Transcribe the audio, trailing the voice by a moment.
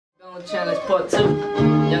Challenge Part 2,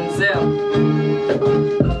 Young Zel.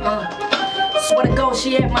 Swear to God,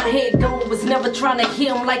 she had my head going. Was never trying to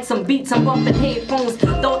hear him like some beats. I'm bumping headphones.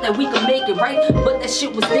 Thought that we could make it right, but that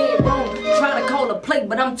shit was dead wrong. Try to call a play,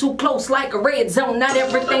 but I'm too close like a red zone. Not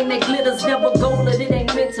everything that glitters never gold, but it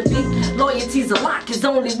ain't meant to be. Loyalty's a lock, is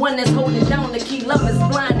only one that's holding down the key. Love is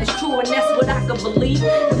blind, it's true, and that's what I could believe.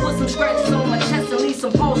 And put some scratches on my chest and leave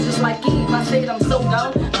some pulse just like Eve. I said I'm so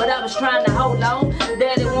gone, but I was trying to hold on.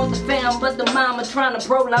 Daddy want the fam, but the mama trying to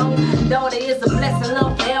prolong. Daughter is a blessing,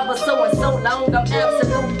 love forever, so and so long. I'm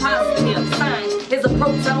absolute positive, signs is a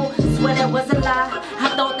proton. Swear that was a lie. I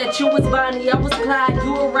thought that you was Bonnie, I was Clyde,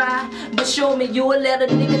 you a ride. But show me you will let a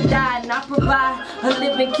nigga die, and I provide a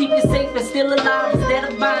living, keep you safe and still alive.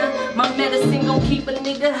 Instead of buying my medicine, gon' keep a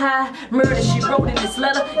nigga high. Murder she wrote in this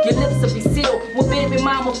letter, your lips will be sealed. When baby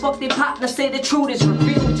mama fuck their partner, say the truth is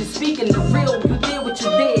revealed. You're speaking the real, you did what you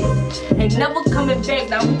did. Ain't never coming back,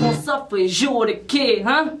 now who gon' suffer is you or the kid,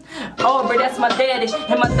 huh? Aubrey, that's my daddy,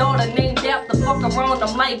 and my daughter named after. Fuck around,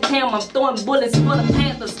 I'm like Cam, I'm throwing bullets for the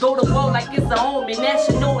Panthers. Go to war like it's a homie,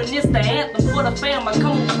 national, and it's the anthem for the fam. I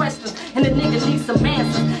come with questions, and the nigga needs some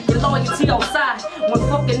answers. Your loyalty outside, when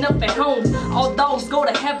fucking up at home. All dogs go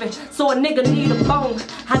to heaven, so a nigga need a bone.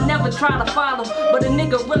 I never try to follow, but a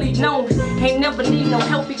nigga really known. Ain't never need no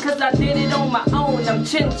help because I did it on my own. I'm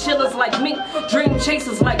chinchillas like me, dream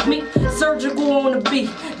chasers like me. Surgical on the beat,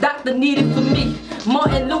 doctor needed for me.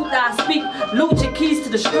 Martin Luther I speak, loot your keys to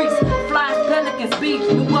the streets. Flies, pelicans, beef,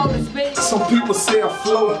 New Orleans, baby. Some people say I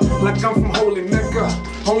flow like I'm from Holy Mecca.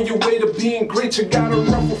 On your way to being great, you gotta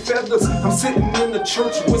ruffle feathers. I'm sitting in the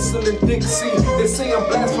church whistling Dixie. They say I'm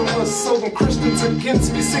blasphemous, so them Christians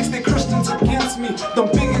against me. 60 Christians against me,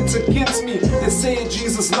 them bigots against me. They say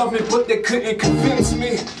Jesus loved me, but they couldn't convince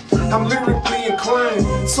me. I'm lyrically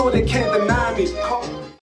inclined, so they can't deny me.